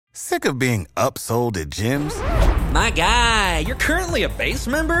Sick of being upsold at gyms? My guy, you're currently a base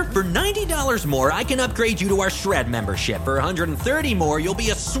member? For $90 more, I can upgrade you to our Shred membership. For $130 more, you'll be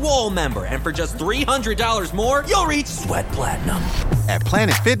a Swole member. And for just $300 more, you'll reach Sweat Platinum. At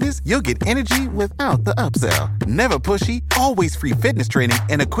Planet Fitness, you'll get energy without the upsell. Never pushy, always free fitness training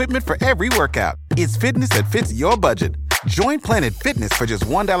and equipment for every workout. It's fitness that fits your budget. Join Planet Fitness for just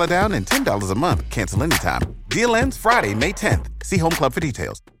 $1 down and $10 a month. Cancel anytime. Deal ends Friday, May 10th. See Home Club for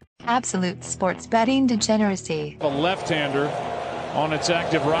details. Absolute sports betting degeneracy. A left-hander on its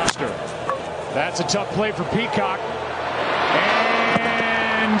active roster. That's a tough play for Peacock.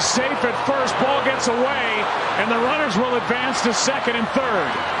 And safe at first. Ball gets away, and the runners will advance to second and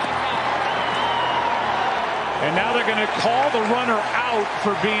third. And now they're going to call the runner out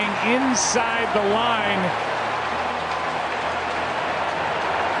for being inside the line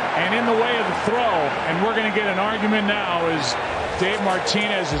and in the way of the throw. And we're going to get an argument now as Dave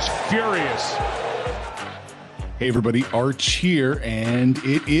Martinez is furious. Hey everybody, Arch here, and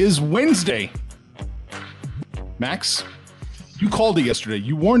it is Wednesday. Max, you called it yesterday.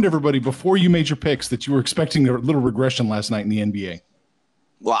 You warned everybody before you made your picks that you were expecting a little regression last night in the NBA.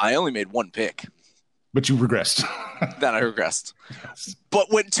 Well, I only made one pick. But you regressed. Then I regressed. Yes.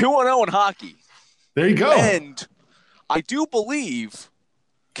 But went 2-0 in hockey. There you go. And I do believe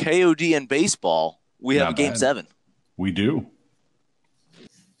KOD in baseball, we have a Game 7. We do.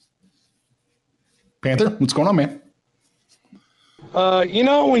 Panther, what's going on, man?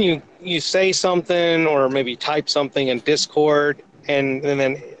 When you say something or maybe type something in Discord and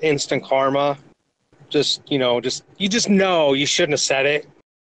then instant karma, you know you shouldn't have said it.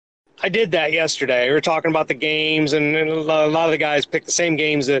 I did that yesterday. We were talking about the games, and a lot of the guys picked the same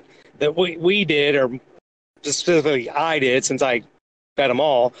games that we did, or specifically I did, since I bet them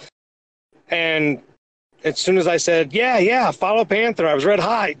all. And as soon as I said, yeah, follow Panther, I was red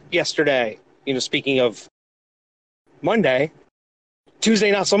hot yesterday. Speaking of Monday,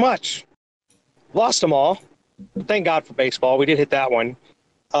 Tuesday, not so much. Lost them all. Thank God for baseball. We did hit that one.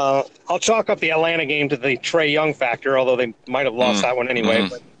 I'll chalk up the Atlanta game to the Trae Young factor, although they might have lost that one anyway.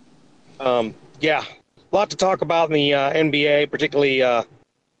 But, a lot to talk about in the NBA, particularly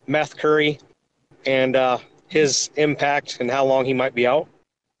Meth Curry and his impact and how long he might be out.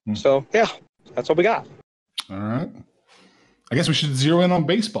 So, that's what we got. All right. I guess we should zero in on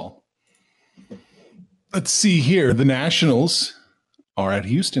baseball. Let's see here. The Nationals are at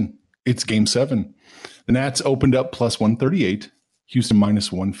Houston. It's Game 7. The Nats opened up plus 138, Houston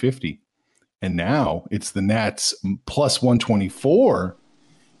minus 150. And now it's the Nats plus 124,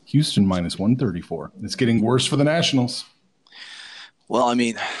 Houston minus 134. It's getting worse for the Nationals. Well, I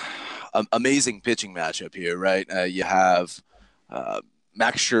mean, amazing pitching matchup here, right? You have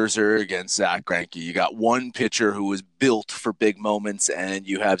Max Scherzer against Zach Greinke. You got one pitcher who was built for big moments, and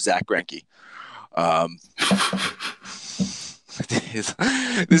you have Zach Greinke. This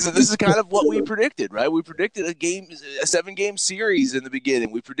is kind of what we predicted, right? We predicted a 7-game series in the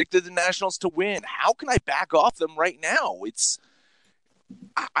beginning. We predicted the Nationals to win. How can I back off them right now?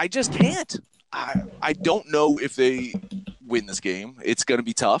 I just can't. I don't know if they win this game. It's going to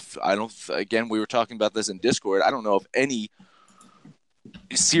be tough. Again, we were talking about this in Discord. I don't know if any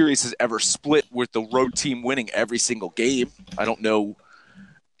series has ever split with the road team winning every single game. I don't know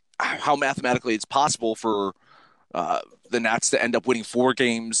how mathematically it's possible for the Nats to end up winning 4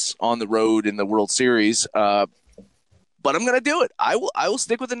 games on the road in the World Series. But I'm going to do it. I will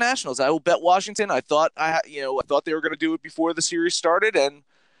stick with the Nationals. I will bet Washington. I thought they were going to do it before the series started, and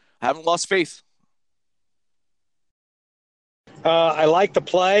I haven't lost faith. I like the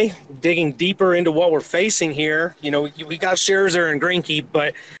play, digging deeper into what we're facing here. We got Scherzer and Greinke,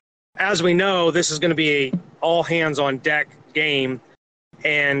 but as we know, this is going to be a all hands on deck game.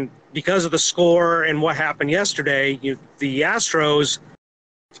 And because of the score and what happened yesterday, the Astros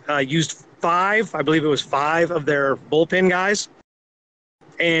used 5 of their bullpen guys,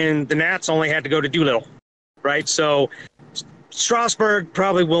 and the Nats only had to go to Doolittle, right? So Strasburg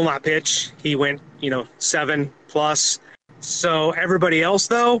probably will not pitch. He went, 7+. So everybody else,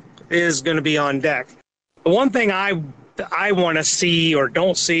 though, is going to be on deck. The one thing I want to see, or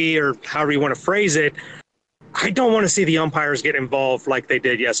don't see, or however you want to phrase it, I don't want to see the umpires get involved like they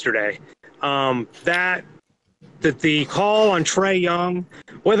did yesterday. That the call on Trae Young,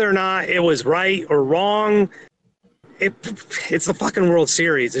 whether or not it was right or wrong, it's the fucking World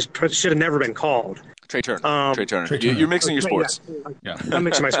Series. It should have never been called. Trey Turner. You're mixing your sports. Yeah. I'm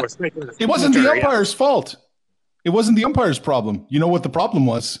mixing my sports. It wasn't the umpire's fault. It wasn't the umpire's problem. You know what the problem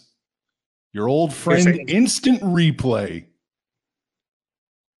was? Your old friend instant replay.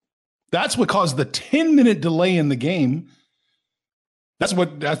 That's what caused the 10-minute delay in the game.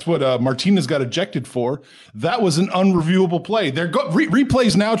 That's what Martinez got ejected for. That was an unreviewable play. They're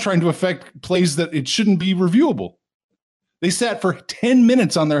replays now trying to affect plays that it shouldn't be reviewable. They sat for 10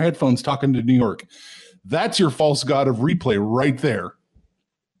 minutes on their headphones talking to New York. That's your false god of replay right there.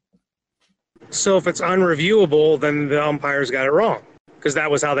 So if it's unreviewable, then the umpires got it wrong because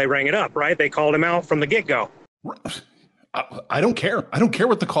that was how they rang it up, right? They called him out from the get-go. I don't care. I don't care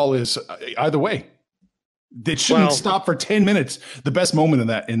what the call is either way. It shouldn't stop for 10 minutes. The best moment in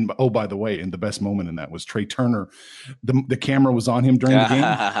that, by the way, the best moment in that was Trey Turner. The camera was on him during the game,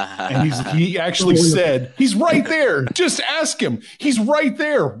 and he actually said, he's right there. Just ask him. He's right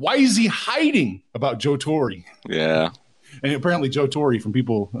there. Why is he hiding about Joe Torre? Yeah. And apparently Joe Torre, from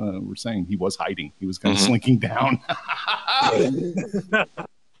people were saying he was hiding. He was kind of slinking down.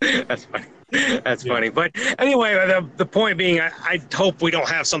 That's funny. That's funny. But anyway, the point being, I hope we don't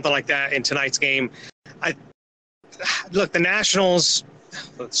have something like that in tonight's game. Look, the Nationals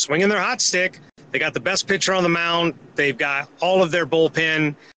swinging their hot stick. They got the best pitcher on the mound. They've got all of their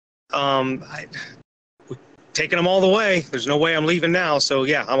bullpen. Taking them all the way. There's no way I'm leaving now. So,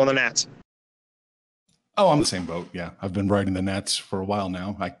 yeah, I'm on the Nats. Oh, I'm the same boat. Yeah, I've been riding the Nats for a while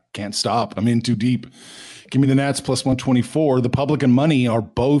now. I can't stop. I'm in too deep. Give me the Nats plus 124. The public and money are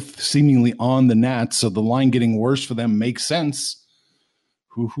both seemingly on the Nats, so the line getting worse for them makes sense.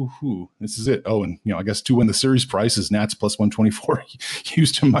 This is it. Oh, and I guess to win the series price is Nats plus 124,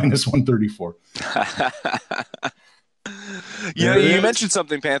 Houston minus 134. You mentioned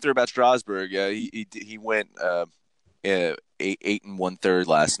something, Panther, about Strasburg. He went 8 1/3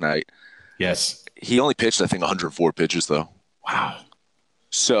 last night. Yes. He only pitched, I think, 104 pitches, though. Wow.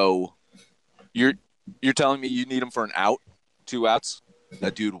 So you're telling me you need him for an out, 2 outs?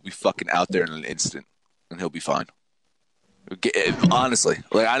 That dude will be fucking out there in an instant, and he'll be fine. Honestly,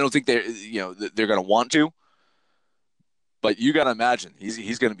 I don't think they're going to want to, but you got to imagine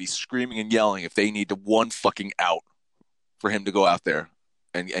he's going to be screaming and yelling if they need to one fucking out for him to go out there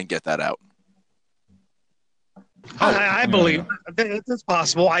and get that out. I believe it's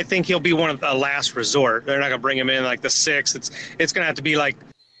possible. I think he'll be one of the last resort. They're not going to bring him in like the 6th. It's going to have to be like,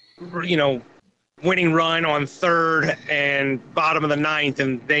 winning run on 3rd and bottom of the 9th,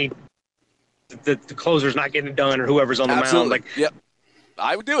 and the closer's not getting it done, or whoever's on the mound. Yep,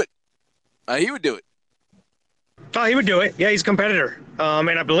 I would do it. He would do it. Oh, he would do it. Yeah, he's a competitor. And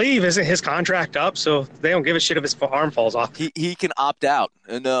I believe isn't his contract up, so they don't give a shit if his arm falls off. He can opt out.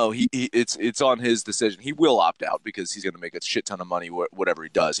 No, it's on his decision. He will opt out because he's going to make a shit ton of money. Whatever he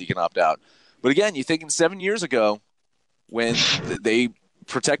does, he can opt out. But again, you thinking 7 years ago when they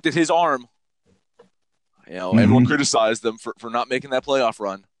protected his arm, everyone criticized them for not making that playoff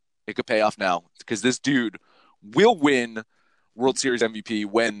run. It could pay off now because this dude will win World Series MVP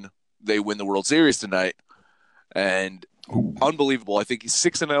when they win the World Series tonight. And unbelievable. I think he's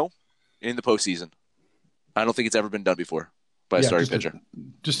 6-0 in the postseason. I don't think it's ever been done before by a starting pitcher.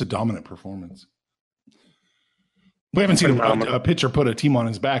 Just a dominant performance. We haven't seen a pitcher put a team on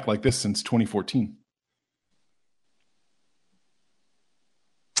his back like this since 2014.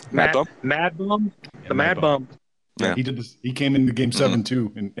 Mad Bum? Mad Bum? The Mad Bum. Yeah, he did this. He came into game 7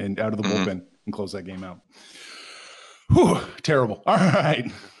 too, and out of the bullpen and closed that game out. Whew, terrible. All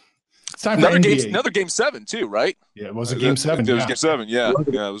right, it's time for another game 7 too, right? Yeah, it was a game 7. It was game 7. Yeah,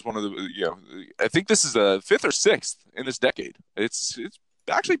 it was one of the. I think this is the 5th or 6th in this decade. It's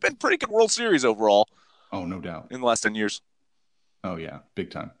actually been pretty good World Series overall. Oh, no doubt. In the last 10 years. Oh yeah,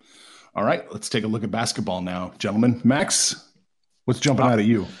 big time. All right, let's take a look at basketball now, gentlemen. Max, what's jumping out at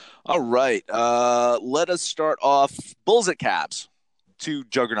you? All right. Let us start off Bulls at Cavs, 2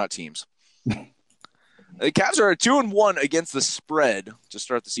 juggernaut teams. The Cavs are 2-1 against the spread to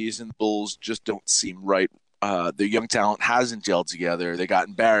start the season. The Bulls just don't seem right. Their young talent hasn't gelled together. They got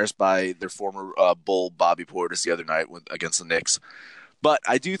embarrassed by their former Bull, Bobby Portis, the other night against the Knicks. But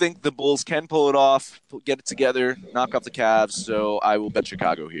I do think the Bulls can pull it off, get it together, knock off the Cavs. So I will bet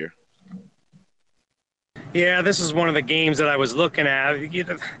Chicago here. Yeah, this is one of the games that I was looking at.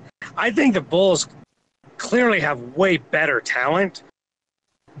 I think the Bulls clearly have way better talent,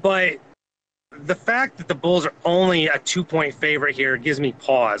 but the fact that the Bulls are only a 2-point favorite here gives me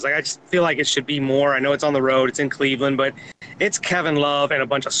pause. I just feel like it should be more. I know it's on the road, it's in Cleveland, but it's Kevin Love and a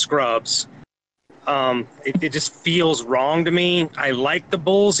bunch of scrubs. It just feels wrong to me. I like the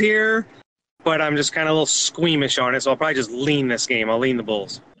Bulls here, but I'm just kind of a little squeamish on it, so I'll probably just lean this game. I'll lean the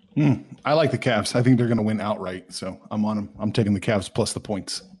Bulls. I like the Cavs. I think they're going to win outright, so I'm on them. I'm taking the Cavs plus the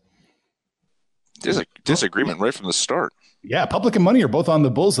points. There's a disagreement right from the start. Yeah, public and money are both on the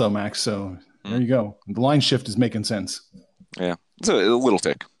Bulls, though, Max, so there you go. The line shift is making sense. Yeah, it's a little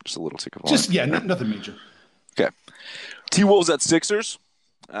tick. Just a little tick of line. Nothing major. Okay. T-Wolves at Sixers.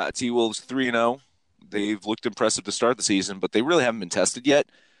 T-Wolves 3-0. They've looked impressive to start the season, but they really haven't been tested yet.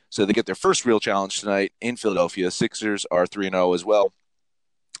 So they get their first real challenge tonight in Philadelphia. Sixers are 3-0 as well.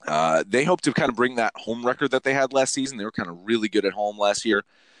 They hope to kind of bring that home record that they had last season. They were kind of really good at home last year.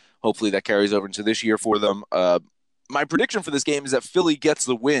 Hopefully that carries over into this year for them. My prediction for this game is that Philly gets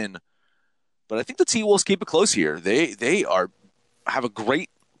the win, but I think the T-Wolves keep it close here. They have a great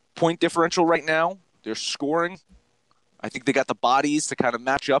point differential right now. They're scoring. I think they got the bodies to kind of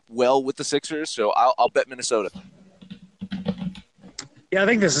match up well with the Sixers, so I'll bet Minnesota. Yeah, I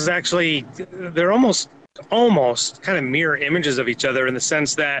think this is actually – they're almost kind of mirror images of each other in the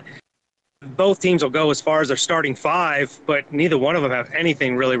sense that both teams will go as far as their starting five, but neither one of them have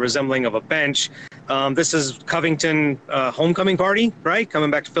anything really resembling of a bench. This is Covington homecoming party, right?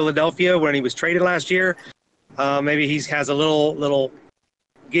 Coming back to Philadelphia when he was traded last year. Maybe he has a little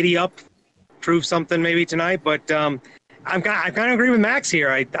giddy up, prove something maybe tonight. But I kind of agree with Max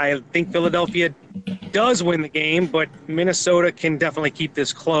here. I think Philadelphia does win the game, but Minnesota can definitely keep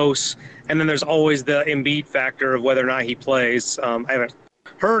this close. And then there's always the Embiid factor of whether or not he plays. I haven't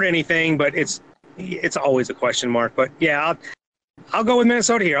heard anything, but it's always a question mark. But yeah, I'll go with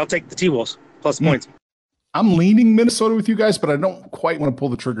Minnesota here. I'll take the T-Wolves plus points. I'm leaning Minnesota with you guys, but I don't quite want to pull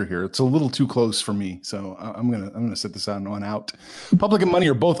the trigger here. It's a little too close for me, so I'm gonna set this on out. Public and money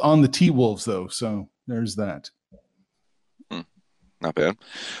are both on the T-Wolves though, so there's that. Not bad.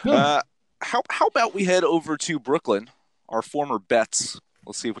 Yeah. How about we head over to Brooklyn, our former bets.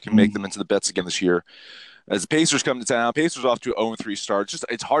 Let's see if we can make them into the bets again this year. As the Pacers come to town, Pacers off to 0-3 start.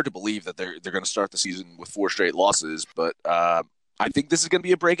 It's hard to believe that they're going to start the season with 4 straight losses, but I think this is going to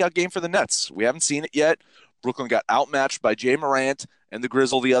be a breakout game for the Nets. We haven't seen it yet. Brooklyn got outmatched by Jay Morant and the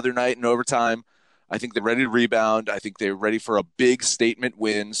Grizzle the other night in overtime. I think they're ready to rebound. I think they're ready for a big statement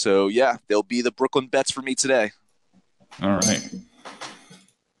win. So, yeah, they'll be the Brooklyn bets for me today. All right.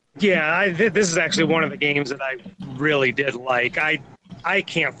 Yeah, this is actually one of the games that I really did like. I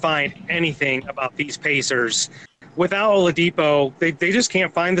can't find anything about these Pacers. Without Oladipo, they just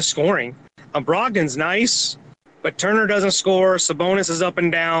can't find the scoring. Brogdon's nice, but Turner doesn't score. Sabonis is up and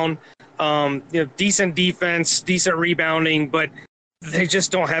down. Decent defense, decent rebounding, but they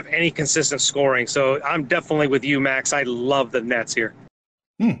just don't have any consistent scoring. So I'm definitely with you, Max. I love the Nets here.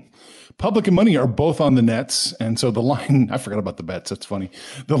 Public and money are both on the Nets, and so the line, I forgot about the bets. That's funny.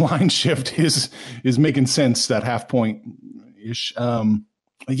 The line shift is making sense, that half point-ish.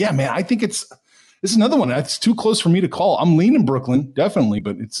 Yeah, man, I think this is another one. It's too close for me to call. I'm leaning Brooklyn, definitely,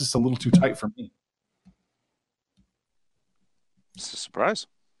 but it's just a little too tight for me. It's a surprise.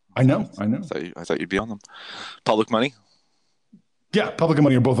 I know. I thought you'd be on them. Public money? Yeah, public and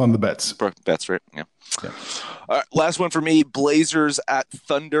money are both on the bets. Bets, right? Yeah. All right, last one for me. Blazers at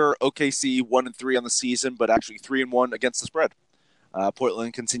Thunder. OKC 1-3 on the season, but actually 3-1 against the spread.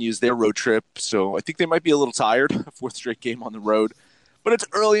 Portland continues their road trip, so I think they might be a little tired. 4th straight game on the road, but it's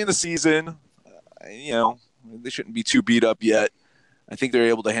early in the season. They shouldn't be too beat up yet. I think they're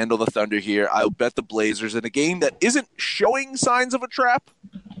able to handle the Thunder here. I'll bet the Blazers in a game that isn't showing signs of a trap,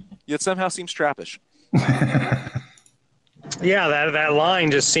 yet somehow seems trappish. Yeah, that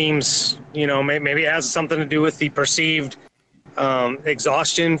line just seems, maybe it has something to do with the perceived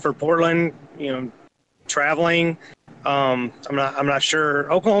exhaustion for Portland, traveling. I'm not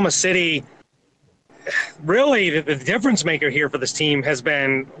sure. Oklahoma City, really the difference maker here for this team has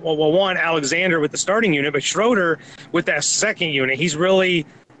been, one, Alexander with the starting unit, but Schroeder with that second unit. He's really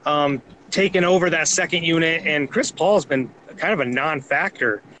taken over that second unit, and Chris Paul's been kind of a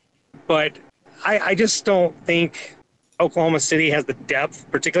non-factor. But I just don't think Oklahoma City has the depth,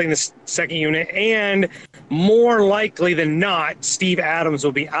 particularly in the second unit, and more likely than not, Steve Adams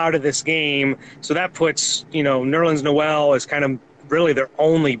will be out of this game. So that puts, Nerlens Noel as kind of really their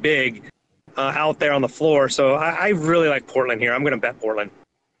only big out there on the floor. So I really like Portland here. I'm going to bet Portland.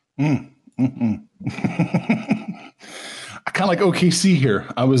 I kind of like OKC here.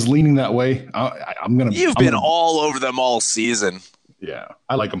 I was leaning that way. You've been all over them all season. Yeah,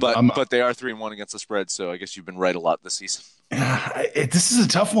 I like them. But they are 3-1 against the spread, so I guess you've been right a lot this season. This is a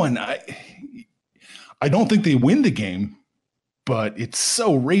tough one. I don't think they win the game, but it's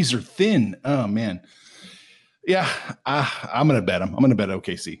so razor thin. Oh, man. Yeah, I'm going to bet them. I'm going to bet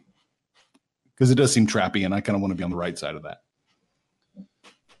OKC because it does seem trappy, and I kind of want to be on the right side of that.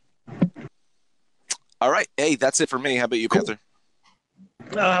 All right. Hey, that's it for me. How about you, cool. Panther?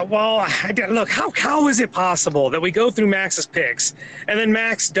 Look, how is it possible that we go through Max's picks and then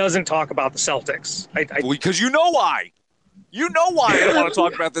Max doesn't talk about the Celtics? Because you know why. You know why I don't want to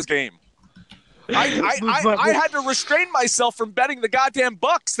talk about this game. I had to restrain myself from betting the goddamn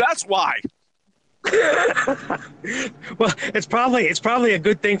Bucks. That's why. Well, it's probably a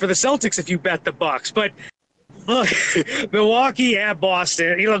good thing for the Celtics if you bet the Bucks. But look, Milwaukee at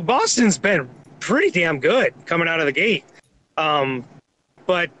Boston. Look, Boston's been pretty damn good coming out of the gate.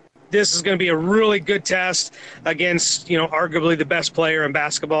 But this is going to be a really good test against, arguably the best player in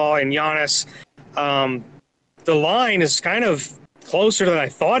basketball and Giannis. The line is kind of closer than I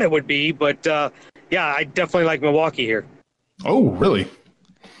thought it would be, but yeah, I definitely like Milwaukee here. Oh, really?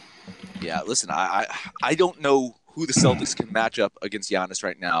 Yeah, listen, I don't know who the Celtics can match up against Giannis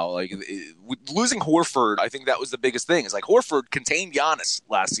right now. Like losing Horford, I think that was the biggest thing. It's like Horford contained Giannis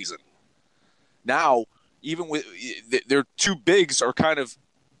last season. Now, even with their two bigs are kind of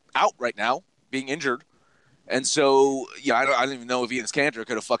out right now, being injured, and so I don't even know if Enes Kanter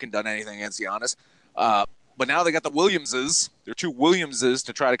could have fucking done anything against Giannis. But now they got the Williamses. They're two Williamses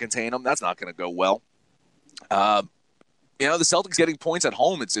to try to contain them. That's not going to go well. The Celtics getting points at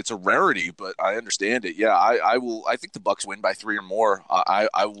home, it's a rarity, but I understand it. Yeah, I will. I think the Bucks win by 3 or more.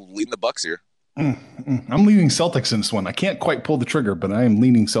 I will lean the Bucks here. I'm leaning Celtics in this one. I can't quite pull the trigger, but I am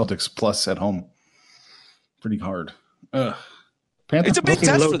leaning Celtics plus at home. Pretty hard. It's a big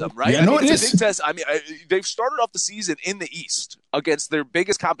test for them, right? Yeah, no, it's a big test. I mean, they've started off the season in the East against their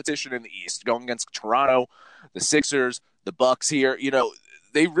biggest competition in the East, going against Toronto, the Sixers, the Bucks here.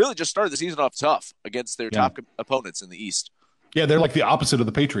 They really just started the season off tough against their top opponents in the East. Yeah, they're like the opposite of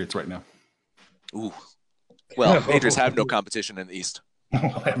the Patriots right now. Ooh. Well, the Patriots have no competition in the East. They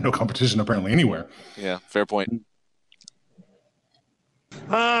have no competition apparently anywhere. Yeah, fair point.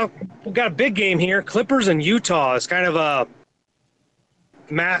 We've got a big game here. Clippers and Utah. It's kind of a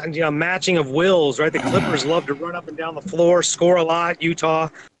matching of wills, right? The Clippers love to run up and down the floor, score a lot. Utah,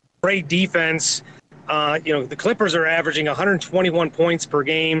 great defense. The Clippers are averaging 121 points per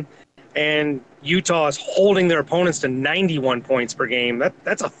game, and Utah is holding their opponents to 91 points per game.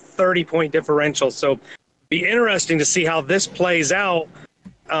 That's a 30-point differential. So be interesting to see how this plays out.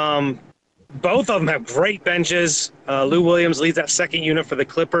 Both of them have great benches. Lou Williams leads that second unit for the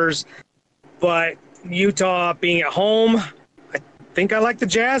Clippers. But Utah being at home, I think I like the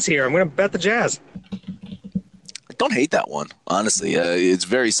Jazz here. I'm going to bet the Jazz. I don't hate that one, honestly. It's a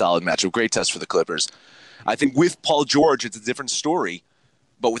very solid matchup. Great test for the Clippers. I think with Paul George, it's a different story.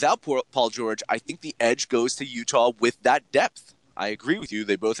 But without Paul George, I think the edge goes to Utah with that depth. I agree with you.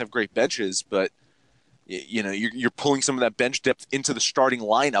 They both have great benches, but you're pulling some of that bench depth into the starting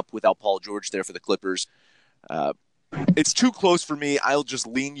lineup without Paul George there for the Clippers. It's too close for me. I'll just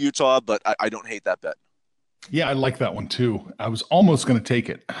lean Utah, but I don't hate that bet. Yeah, I like that one too. I was almost going to take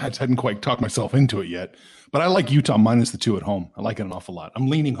it. I just hadn't quite talked myself into it yet. But I like Utah minus the 2 at home. I like it an awful lot. I'm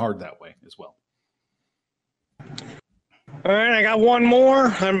leaning hard that way as well. All right, I got one more.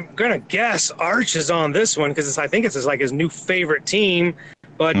 I'm going to guess Arch is on this one because I think it's his new favorite team.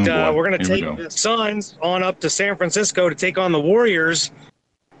 But we're going to take the Suns on up to San Francisco to take on the Warriors.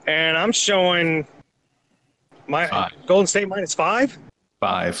 And I'm showing my Golden State minus 5.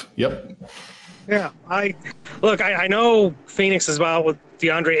 5. Yep. Yeah. I know Phoenix is out with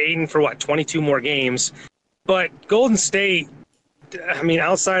DeAndre Ayton for 22 more games. But Golden State, I mean,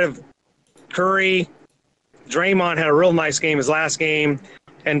 outside of Curry, Draymond had a real nice game his last game,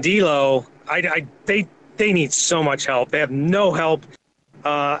 and D'Lo, they need so much help. They have no help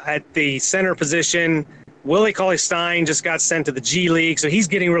at the center position. Willie Cauley-Stein just got sent to the G League, so he's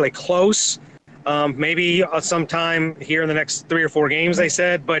getting really close. Maybe sometime here in the next 3 or 4 games, they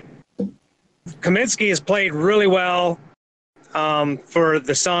said. But Kaminsky has played really well for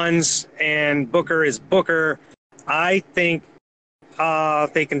the Suns, and Booker is Booker. I think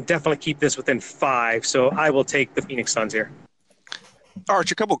they can definitely keep this within 5, so I will take the Phoenix Suns here.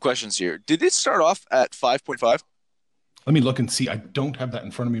 Arch, a couple of questions here. Did it start off at 5.5? Let me look and see. I don't have that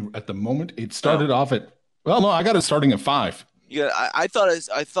in front of me at the moment. It started off at I got it starting at 5. Yeah, I thought I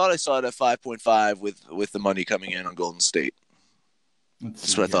saw it at 5.5 with the money coming in on Golden State.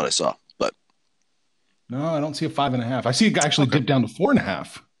 That's what I thought I saw. But no, I don't see a 5.5. I see it actually dip down to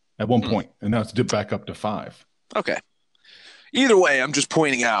 4.5 at one point, and now it's dipped back up to 5. Okay. Either way, I'm just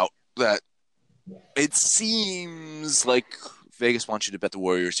pointing out that it seems like Vegas wants you to bet the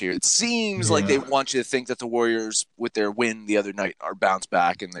Warriors here. It seems like they want you to think that the Warriors, with their win the other night, are bounced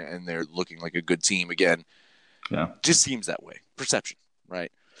back and they're looking like a good team again. Yeah, just seems that way. Perception,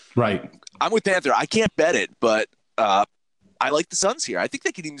 right? Right. I'm with Panther. I can't bet it, but I like the Suns here. I think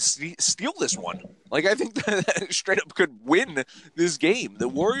they could even steal this one. Like, I think that straight up could win this game. The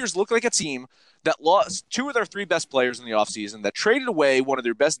Warriors look like a team that lost 2 of their 3 best players in the offseason, that traded away one of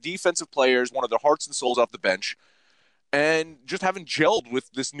their best defensive players, one of their hearts and souls off the bench, and just haven't gelled with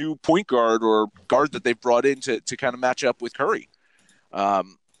this new point guard or guard that they've brought in to kind of match up with Curry.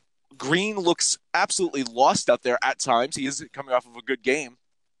 Green looks absolutely lost out there at times. He is coming off of a good game.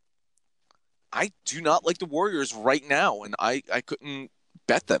 I do not like the Warriors right now, and I couldn't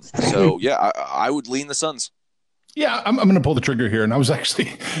bet them. So, yeah, I would lean the Suns. Yeah, I'm going to pull the trigger here, and I was actually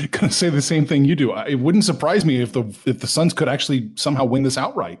going to say the same thing you do. It wouldn't surprise me if the Suns could actually somehow win this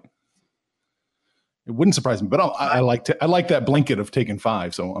outright. It wouldn't surprise me, but I like that blanket of taking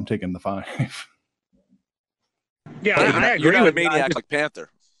 5, so I'm taking the 5. Yeah, I agree. You're not with a maniac like Panther.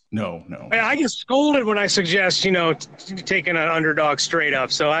 No. I get scolded when I suggest, taking an underdog straight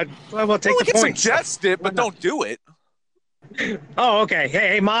up. So I will take the point. Suggest it, but don't do it. Oh, okay.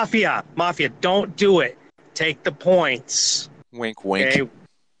 Hey, Mafia, don't do it. Take the points. Wink, wink. Okay?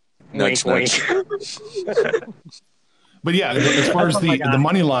 Nudge, wink, nudge. wink. But yeah, as far as the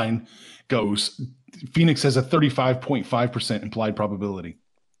money line goes, Phoenix has a 35.5% implied probability.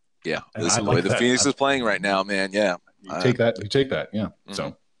 Yeah, And listen, I the way like the that. Phoenix is playing right now, man. Yeah, You take that. Yeah. Mm-hmm.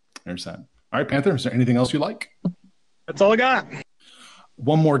 So there's that. All right, Panther, is there anything else you like? That's all I got.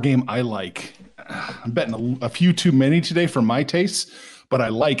 One more game I like. I'm betting a few too many today for my tastes, but I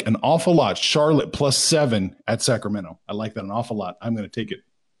like an awful lot. Charlotte +7 at Sacramento. I like that an awful lot. I'm going to take it.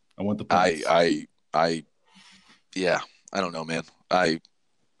 I want the points. I don't know, man. I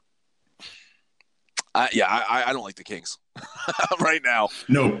don't like the Kings right now.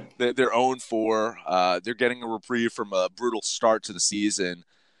 No. They're 0-4. They're getting a reprieve from a brutal start to the season.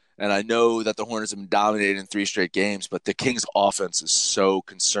 And I know that the Hornets have been dominated in 3 straight games, but the Kings' offense is so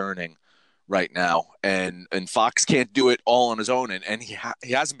concerning right now. And Fox can't do it all on his own. And he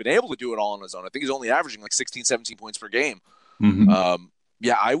hasn't been able to do it all on his own. I think he's only averaging like 16, 17 points per game. Mm-hmm.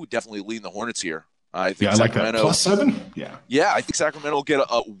 I would definitely lean the Hornets here. I think I like that. +7? Yeah. Yeah, I think Sacramento will get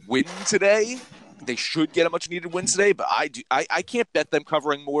a win today. They should get a much-needed win today, but I can't bet them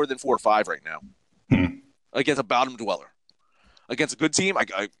covering more than 4 or 5 right now against a bottom dweller. Against a good team,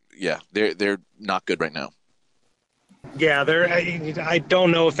 they're not good right now. Yeah, I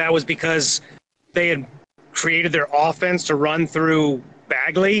don't know if that was because they had created their offense to run through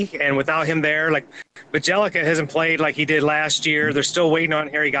Bagley, and without him there, like Bjelica hasn't played like he did last year. They're still waiting on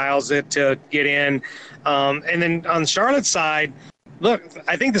Harry Giles to get in. And then on Charlotte's side, look,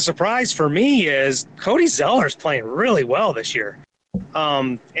 I think the surprise for me is Cody Zeller's playing really well this year.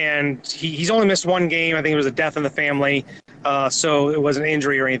 And he's only missed 1 game. I think it was a death in the family. So it wasn't an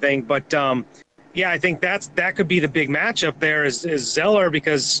injury or anything. But, I think that could be the big matchup there is Zeller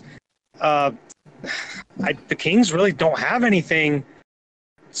because the Kings really don't have anything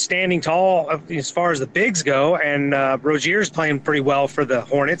standing tall as far as the bigs go. And Rozier's playing pretty well for the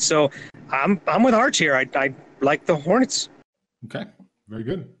Hornets. So I'm with Arch here. I like the Hornets. Okay. Very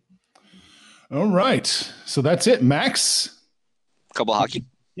good. All right. So that's it, Max. Couple hockey.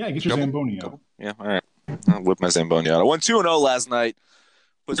 Yeah, get your Zamboni out. Yeah, all right. I'll whip my Zamboni out. I won 2-0 last night.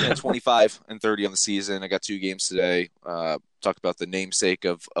 Puts me at 25-30 on the season. I got 2 games today. Talk about the namesake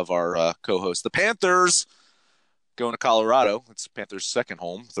of our co-host, the Panthers, going to Colorado. It's Panthers' second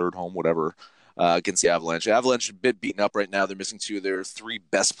home, third home, whatever, against the Avalanche. Avalanche are a bit beaten up right now. They're missing 2 of their 3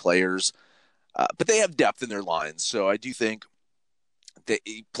 best players, but they have depth in their lines. So I do think the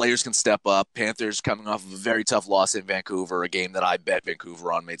players can step up. Panthers coming off of a very tough loss in Vancouver, a game that I bet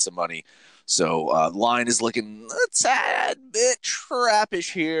Vancouver on, made some money. So line is looking a tad bit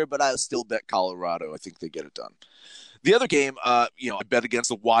trappish here, but I'll still bet Colorado. I think they get it done. The other game, I bet against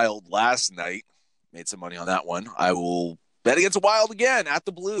the Wild last night. Made some money on that one. I will bet against the Wild again at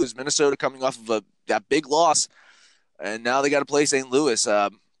the Blues. Minnesota coming off of that big loss, and now they got to play St. Louis.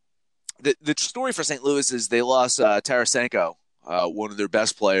 The story for St. Louis is they lost Tarasenko, one of their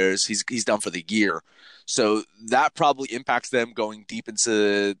best players. He's done for the year. So that probably impacts them going deep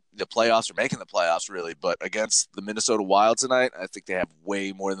into the playoffs or making the playoffs, really. But against the Minnesota Wild tonight, I think they have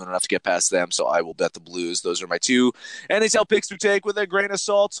way more than enough to get past them. So I will bet the Blues. Those are my 2 NHL picks to take with a grain of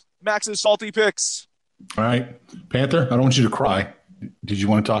salt. Max's salty picks. All right. Panther, I don't want you to cry. Did you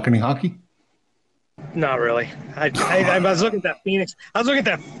want to talk any hockey? Not really. I was looking at that Phoenix. I was looking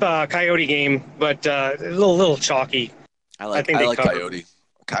at that Coyote game, but a little chalky. I like Coyote.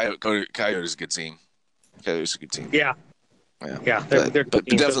 Coyote is a good team. Coyote's a good team. Yeah. They're but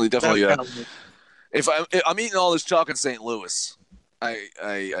definitely. If I'm eating all this chalk in St. Louis,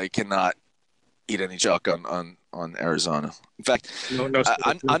 I cannot eat any chalk on Arizona. In fact,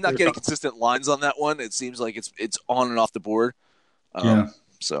 I'm not getting consistent lines on that one. It seems like it's on and off the board.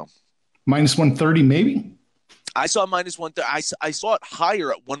 So -130 maybe. I saw -130. I saw it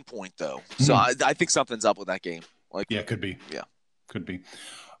higher at one point though. So I think something's up with that game. Could be. Yeah, could be.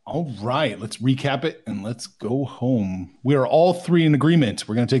 All right, let's recap it and let's go home. We are all 3 in agreement.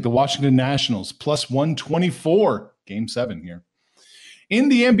 We're going to take the Washington Nationals +124, Game 7 here. In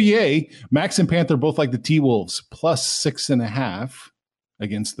the NBA, Max and Panther both like the T-Wolves plus 6.5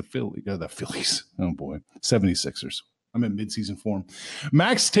 against the Phillies. Oh boy, 76ers. I'm in midseason form.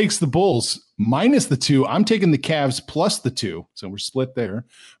 Max takes the Bulls minus the 2. I'm taking the Cavs plus the 2. So we're split there.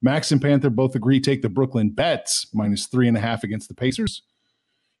 Max and Panther both agree take the Brooklyn Bets minus 3.5 against the Pacers.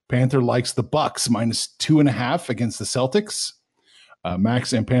 Panther likes the Bucks minus 2.5 against the Celtics.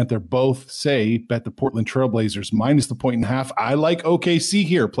 Max and Panther both say bet the Portland Trailblazers minus the 1.5. I like OKC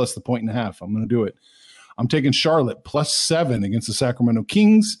here plus the 1.5. I'm going to do it. I'm taking Charlotte plus 7 against the Sacramento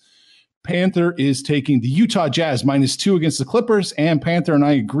Kings. Panther is taking the Utah Jazz minus 2 against the Clippers, and Panther and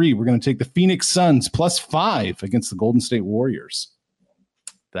I agree. We're going to take the Phoenix Suns plus 5 against the Golden State Warriors.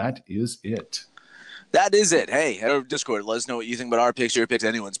 That is it. That is it. Hey, head over to Discord. Let us know what you think about our picks, your picks,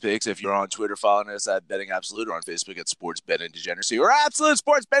 anyone's picks. If you're on Twitter, following us at Betting Absolute, or on Facebook at Sports Betting Degeneracy, or Absolute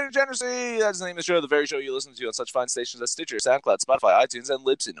Sports Betting Degeneracy. That's the name of the show, the very show you listen to on such fine stations as Stitcher, SoundCloud, Spotify, iTunes, and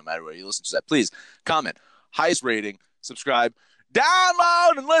Libsyn. No matter where you listen to that, please comment, highest rating, subscribe,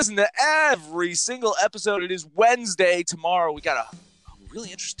 download, and listen to every single episode. It is Wednesday. Tomorrow we got a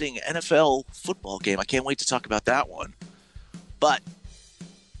really interesting NFL football game. I can't wait to talk about that one. But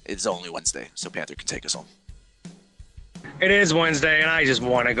it's only Wednesday, so Panther can take us home. It is Wednesday, and I just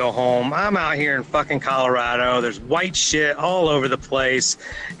want to go home. I'm out here in fucking Colorado. There's white shit all over the place.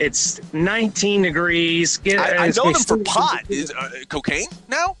 It's 19 degrees. I know them for pot. Is cocaine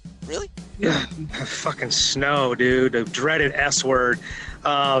now? Really? Yeah, fucking snow, dude. The dreaded S word.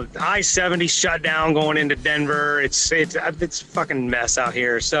 I-70 shut down going into Denver. It's a fucking mess out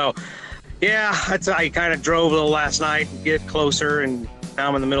here. So, yeah, I kind of drove a little last night to get closer, and now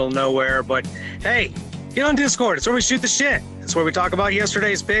I'm in the middle of nowhere. But, hey, get on Discord. It's where we shoot the shit. It's where we talk about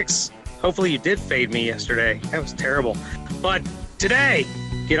yesterday's picks. Hopefully you did fade me yesterday. That was terrible. But today,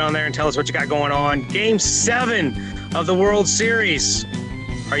 get on there and tell us what you got going on. Game 7 of the World Series.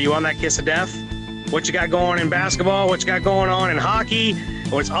 Are you on that kiss of death? What you got going in basketball? What you got going on in hockey?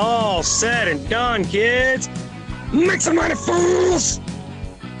 When it's all said and done, kids, make some money, fools!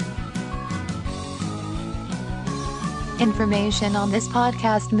 Information on this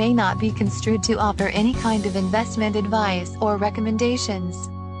podcast may not be construed to offer any kind of investment advice or recommendations.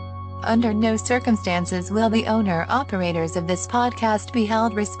 Under no circumstances will the owner-operators of this podcast be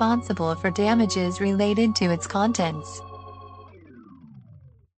held responsible for damages related to its contents.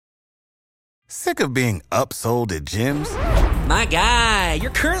 Sick of being upsold at gyms? My guy,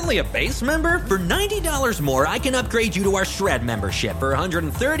 you're currently a base member? For $90 more, I can upgrade you to our Shred membership. For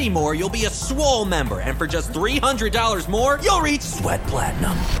 $130 more, you'll be a Swole member. And for just $300 more, you'll reach Sweat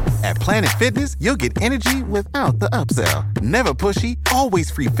Platinum. At Planet Fitness, you'll get energy without the upsell. Never pushy, always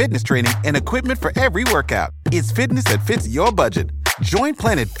free fitness training and equipment for every workout. It's fitness that fits your budget. Join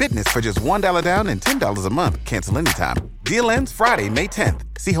Planet Fitness for just $1 down and $10 a month. Cancel anytime. Deal ends Friday, May 10th.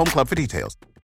 See Home Club for details.